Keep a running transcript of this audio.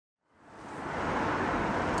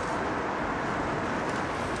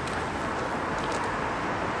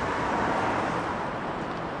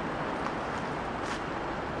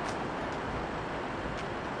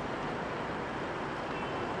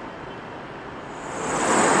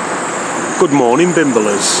Good morning,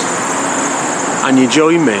 Bimblers. And you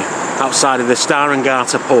join me outside of the Star and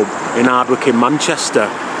Garter pub in Ardwick in Manchester.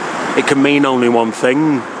 It can mean only one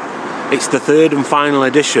thing. It's the third and final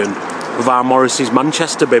edition of our Morrissey's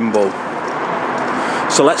Manchester Bimble.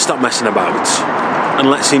 So let's stop messing about and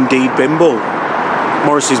let's indeed bimble.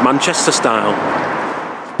 Morrissey's Manchester style.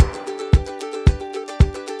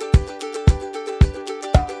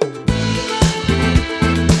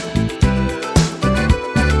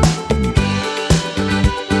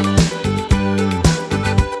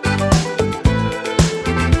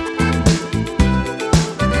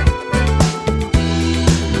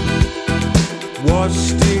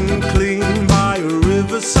 Washed in clean by a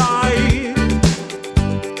riverside.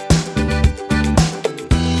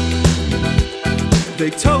 They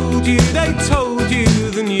told you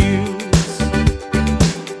the news.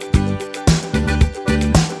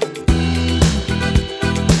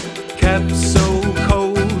 Kept so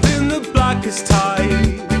cold in the blackest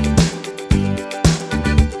tide.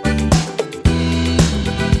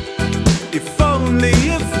 If only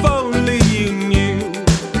you knew.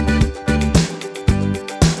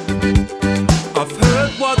 I've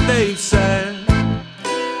heard what they've said,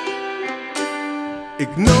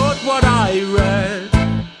 ignored what I read,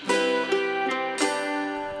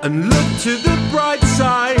 and looked to the bright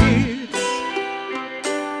side.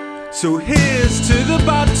 So here's to the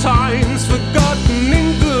bad times, forgotten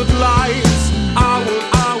in good lives. I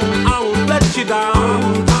won't let you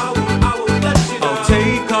down. I'll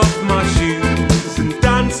take off my shoes and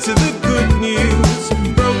dance to the good news.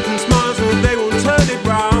 Broken smiles, well, they won't turn it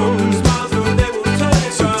round.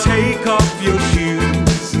 So take off your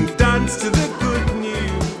shoes and dance to the good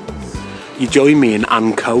news. You join me in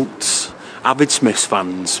Anne Coates. Avid Smiths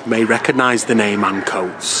fans may recognise the name Anne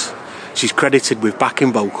Coates. She's credited with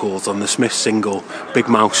backing vocals on the Smiths single Big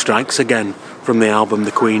Mouth Strikes Again from the album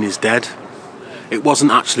The Queen Is Dead. It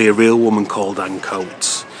wasn't actually a real woman called Anne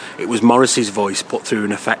Coates. It was Morrissey's voice put through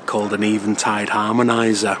an effect called an eventide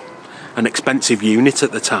harmoniser, an expensive unit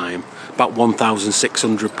at the time, about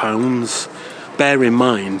 £1,600. Bear in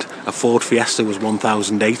mind, a Ford Fiesta was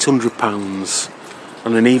 £1,800,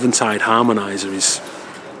 and an eventide harmoniser is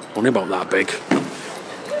only about that big.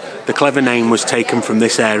 The clever name was taken from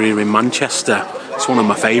this area in Manchester. It's one of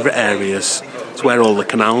my favourite areas. It's where all the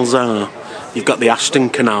canals are. You've got the Ashton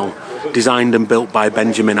Canal, designed and built by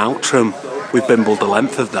Benjamin Outram. We've bimbled the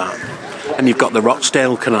length of that. And you've got the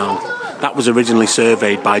Rochdale Canal. That was originally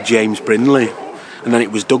surveyed by James Brindley, and then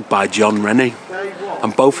it was dug by John Rennie.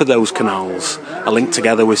 And both of those canals are linked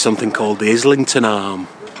together with something called the Islington Arm.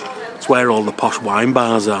 It's where all the posh wine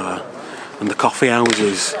bars are, and the coffee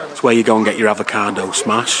houses. It's where you go and get your avocado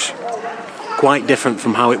smash. Quite different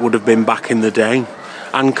from how it would have been back in the day.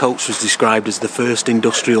 Anne Coates was described as the first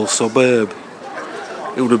industrial suburb.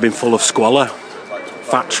 It would have been full of squalor,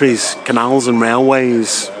 factories, canals and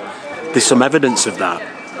railways. There's some evidence of that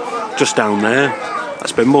just down there.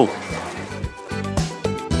 That's Bimble.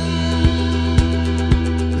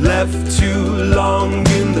 Left too long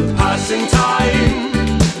in the passing time.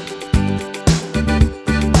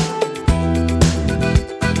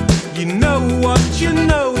 You know what you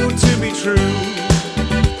know to be true.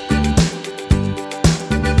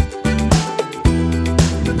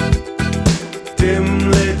 Dim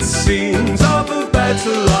lit scenes of a better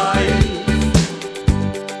life.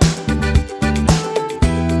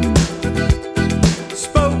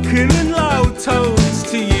 Spoken in loud tones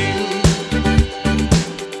to you.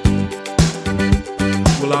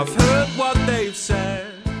 Well, I've heard what they've said.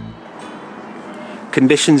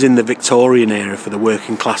 Conditions in the Victorian era for the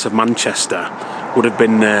working class of Manchester would have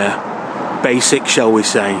been basic, shall we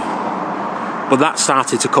say. But that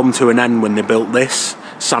started to come to an end when they built this,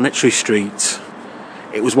 Sanitary Street.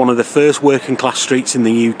 It was one of the first working class streets in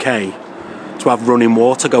the UK to have running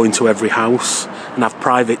water go into every house and have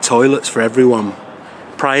private toilets for everyone.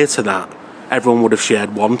 Prior to that, everyone would have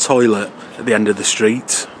shared one toilet at the end of the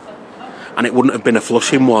street. And it wouldn't have been a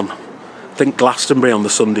flushing one. Think Glastonbury on the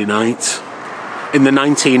Sunday night. In the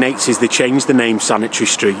 1980s, they changed the name Sanitary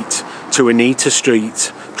Street to Anita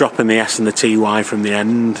Street, dropping the S and the TY from the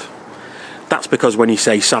end. That's because when you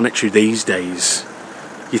say sanitary these days,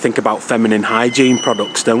 you think about feminine hygiene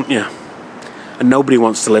products, don't you? And nobody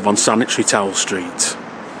wants to live on Sanitary Towel Street.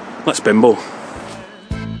 Let's bimble.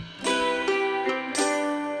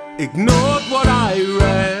 Ignored what I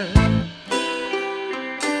read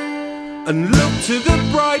and looked to the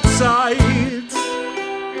bright side.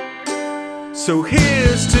 So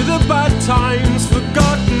here's to the bad times,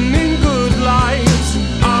 forgotten in good lives.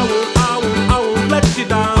 I won't let you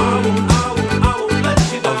down.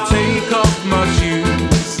 I'll take off my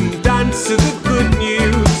shoes and dance to the good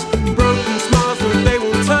news. Broken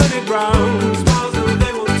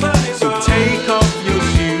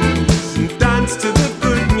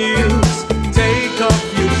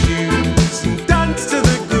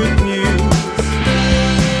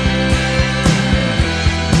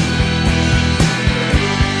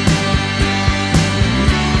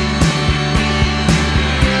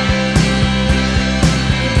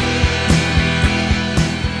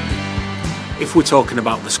if we're talking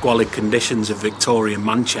about the squalid conditions of Victorian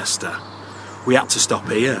Manchester, we had to stop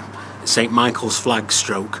here at St Michael's Flag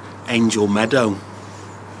stroke Angel Meadow.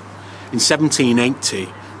 In 1780,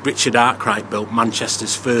 Richard Arkwright built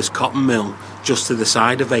Manchester's first cotton mill just to the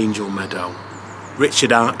side of Angel Meadow.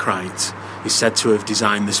 Richard Arkwright is said to have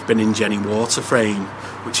designed the spinning jenny water frame,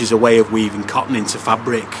 which is a way of weaving cotton into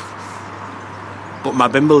fabric. But my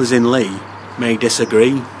Bimbles in Lee may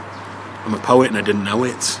disagree. I'm a poet and I didn't know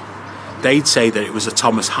it. They'd say that it was a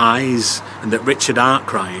Thomas Hayes and that Richard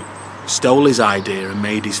Arkwright stole his idea and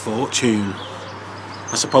made his fortune.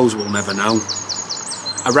 I suppose we'll never know.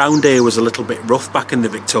 Around here was a little bit rough back in the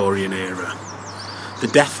Victorian era.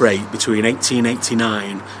 The death rate between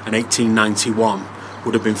 1889 and 1891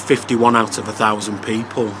 would have been 51 out of 1,000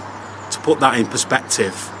 people. To put that in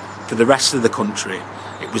perspective, for the rest of the country,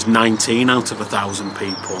 it was 19 out of 1,000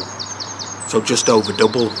 people. So just over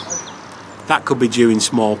double. That could be due in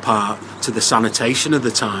small part to the sanitation of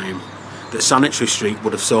the time that Sanitary Street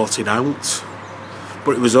would have sorted out.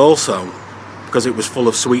 But it was also because it was full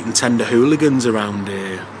of sweet and tender hooligans around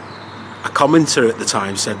here. A commenter at the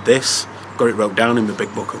time said this, got it wrote down in the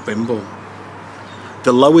big book of Bimble.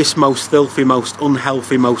 The lowest, most filthy, most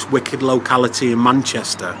unhealthy, most wicked locality in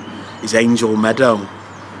Manchester is Angel Meadow.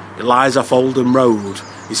 It lies off Oldham Road,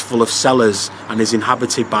 is full of cellars and is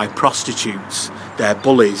inhabited by prostitutes, their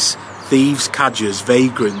bullies, thieves, cadgers,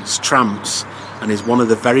 vagrants, tramps, and is one of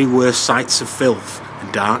the very worst sights of filth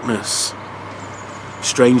and darkness.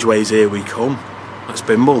 Strange ways here we come. That's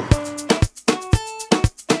Bimble.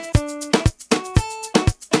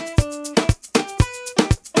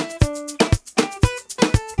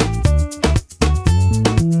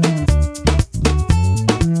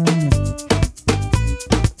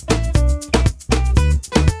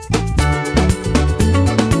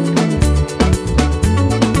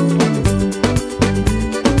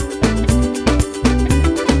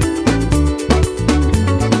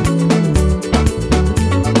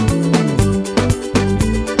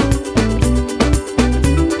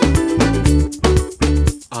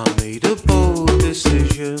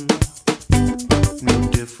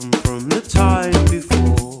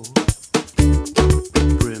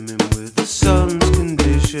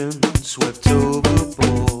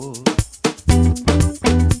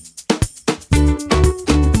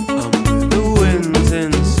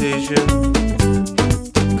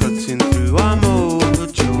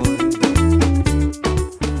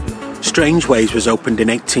 Strange Ways was opened in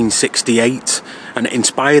 1868 and it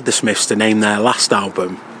inspired the Smiths to name their last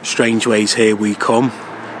album Strange Ways Here We Come,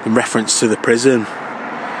 in reference to the prison.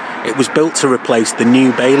 It was built to replace the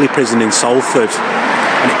New Bailey prison in Salford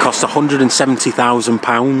and it cost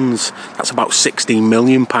 £170,000. That's about £16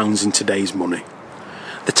 million in today's money.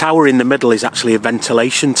 The tower in the middle is actually a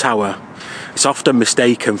ventilation tower. It's often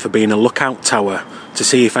mistaken for being a lookout tower to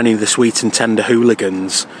see if any of the sweet and tender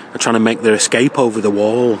hooligans are trying to make their escape over the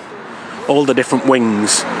wall. All the different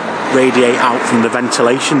wings radiate out from the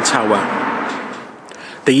ventilation tower.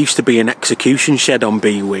 There used to be an execution shed on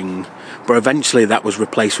B Wing, but eventually that was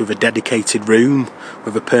replaced with a dedicated room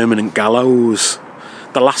with a permanent gallows.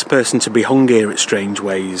 The last person to be hung here at Strange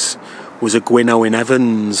Ways was a Gwyn Owen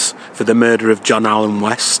Evans for the murder of John Allen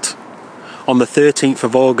West. On the 13th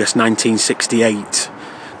of August 1968,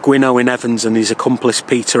 Gwyn Owen Evans and his accomplice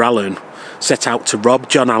Peter Allen set out to rob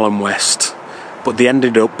John Allen West, but they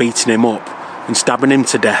ended up beating him up and stabbing him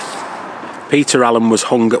to death. Peter Allen was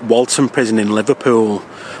hung at Walton Prison in Liverpool,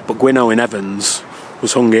 but Gwyn Owen Evans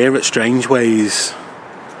was hung here at Strange Ways.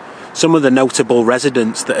 Some of the notable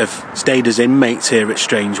residents that have stayed as inmates here at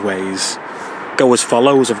Strange Ways go as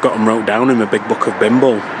follows. I've got them wrote down in the big book of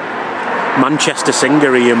Bimble. Manchester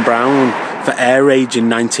singer Ian Brown for Air Rage in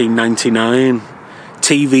 1999.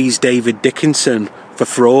 TV's David Dickinson for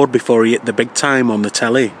fraud before he hit the big time on the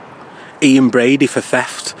telly. Ian Brady for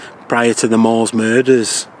theft prior to the Moors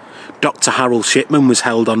murders. Dr. Harold Shipman was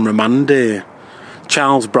held on remand here.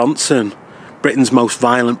 Charles Bronson, Britain's most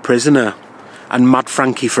violent prisoner. And Mad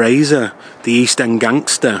Frankie Fraser, the East End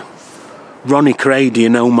gangster. Ronnie Cray, do you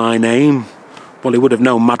know my name? Well, he would have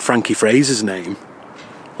known Mad Frankie Fraser's name.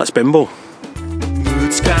 Let's Bimble.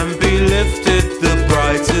 Moods can be lifted the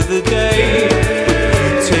brighter the day.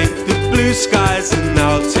 You take the blue skies and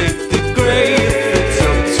I'll take the grey. If it's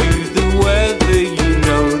up to the weather, you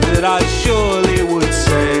know that I surely would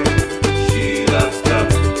say she loves them.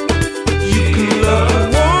 You can love the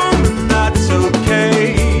warm and that's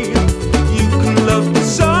okay. You can love the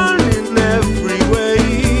sun in every way.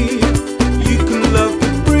 You can love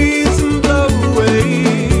the breeze and blow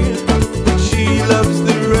away. But she loves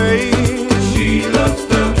the rain. She loves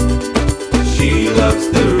the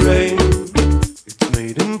rain.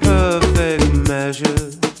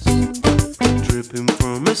 dripping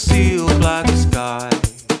from a seal black sky,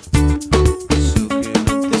 soaking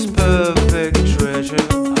up this perfect treasure.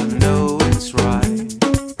 I know it's right.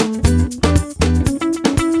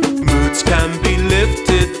 Moods can be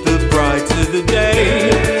lifted the brighter the day.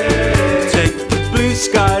 Take the blue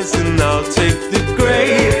skies and I'll take the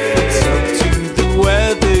grey. It's up to the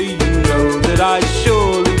weather, you know that I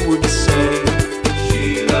surely would say.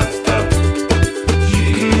 She loves up.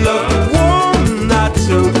 You can love the warm, that's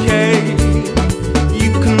okay.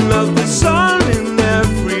 You can love the sun in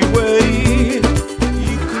every way. You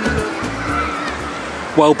can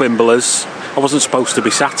love... Well, Bimblers, I wasn't supposed to be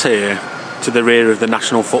sat here to the rear of the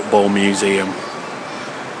National Football Museum.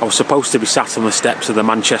 I was supposed to be sat on the steps of the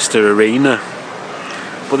Manchester Arena,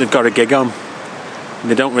 but they've got a gig on.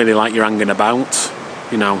 And they don't really like you hanging about,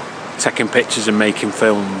 you know, taking pictures and making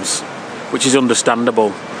films, which is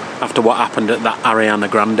understandable after what happened at that Ariana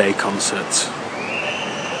Grande concert.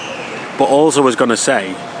 But all I was going to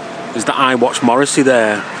say is that I watched Morrissey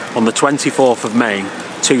there on the 24th of May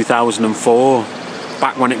 2004,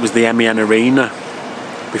 back when it was the MEN Arena,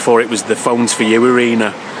 before it was the Phones For You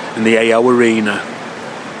Arena and the AO Arena.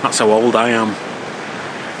 That's how old I am.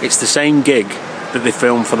 It's the same gig that they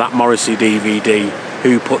filmed for that Morrissey DVD,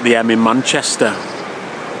 Who Put the M in Manchester.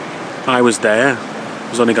 I was there. I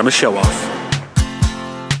was only going to show off.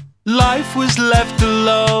 Life was left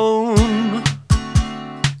alone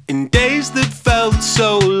in days that felt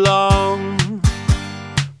so long.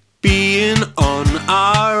 Being on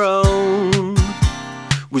our own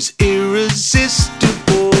was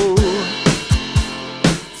irresistible.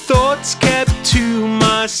 Thoughts kept to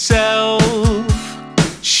myself,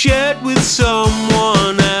 shared with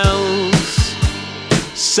someone else,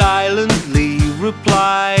 silently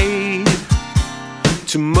replied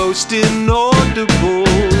to most inaudible.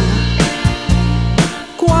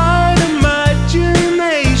 Quiet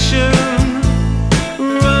imagination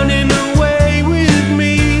running away with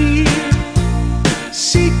me.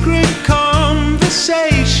 Secret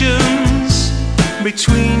conversations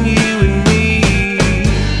between you and me.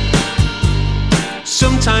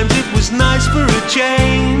 Sometimes it was nice for a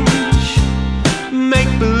change. Make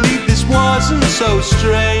believe this wasn't so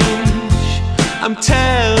strange. I'm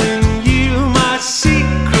telling you my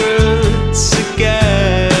secrets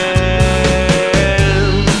again.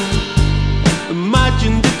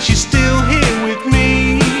 Imagine that you're still here with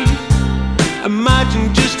me.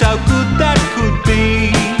 Imagine just how good that could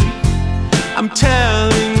be. I'm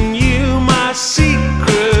telling you my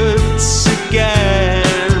secrets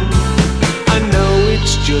again. I know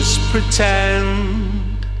it's just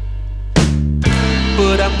pretend,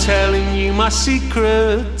 but I'm telling you my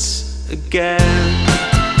secrets again.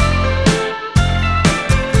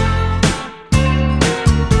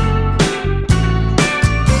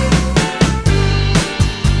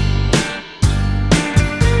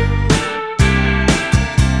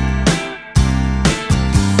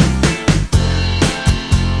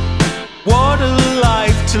 What a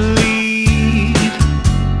life to lead,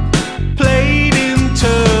 played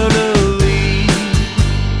internally,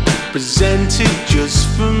 presented just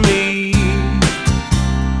for me,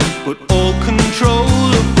 but all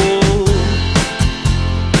controllable.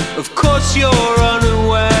 Of course you're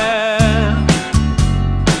unaware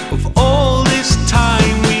of all this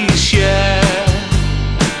time we share,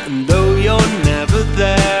 and though you're never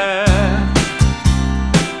there,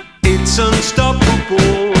 it's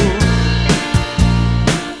unstoppable.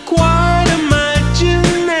 Quiet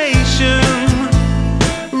imagination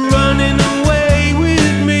running away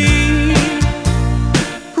with me.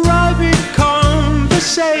 Private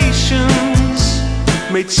conversations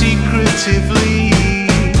made secretively.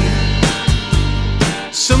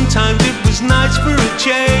 Sometimes it was nice for a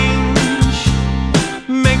change.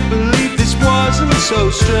 Make believe this wasn't so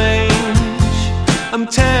strange. I'm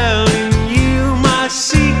telling you my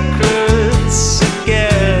secrets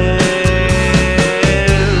again.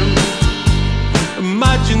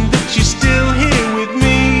 Imagine that you're still here with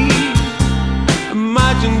me.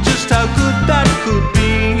 Imagine just how good that could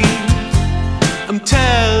be. I'm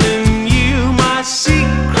telling you my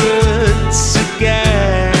secrets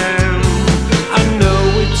again. I know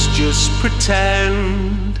it's just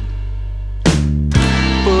pretend,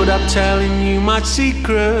 but I'm telling you my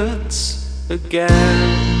secrets again.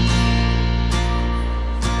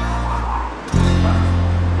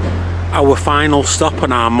 Our final stop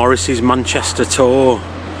on our Morrissey's Manchester tour,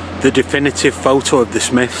 the definitive photo of the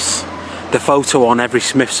Smiths, the photo on every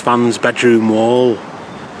Smiths fan's bedroom wall,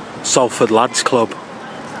 Salford Lads Club.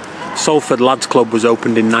 Salford Lads Club was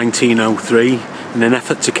opened in 1903 in an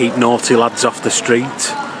effort to keep naughty lads off the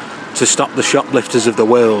street, to stop the shoplifters of the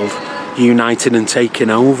world uniting and taking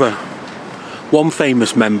over. One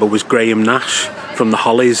famous member was Graham Nash from the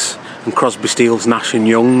Hollies and Crosby, Stills, Nash and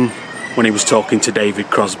Young when he was talking to David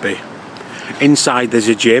Crosby. Inside there's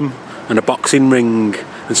a gym and a boxing ring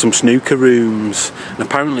and some snooker rooms, and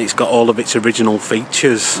apparently it's got all of its original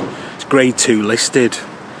features. It's grade 2 listed,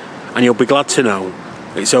 and you'll be glad to know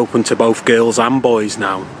it's open to both girls and boys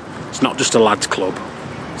now. It's not just a lads club,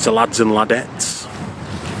 it's a lads and ladettes.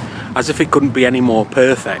 As if it couldn't be any more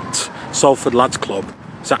perfect, Salford Lads Club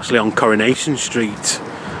is actually on Coronation Street,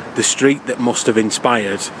 the street that must have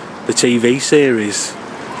inspired the TV series.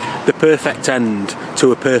 The perfect end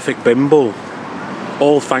to a perfect Bimble.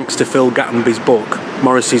 All thanks to Phil Gattenby's book,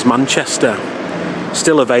 Morrissey's Manchester.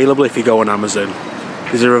 Still available if you go on Amazon.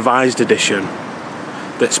 There's a revised edition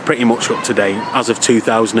that's pretty much up to date as of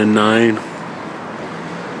 2009.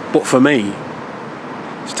 But for me,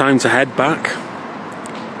 it's time to head back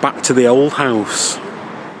to the old house.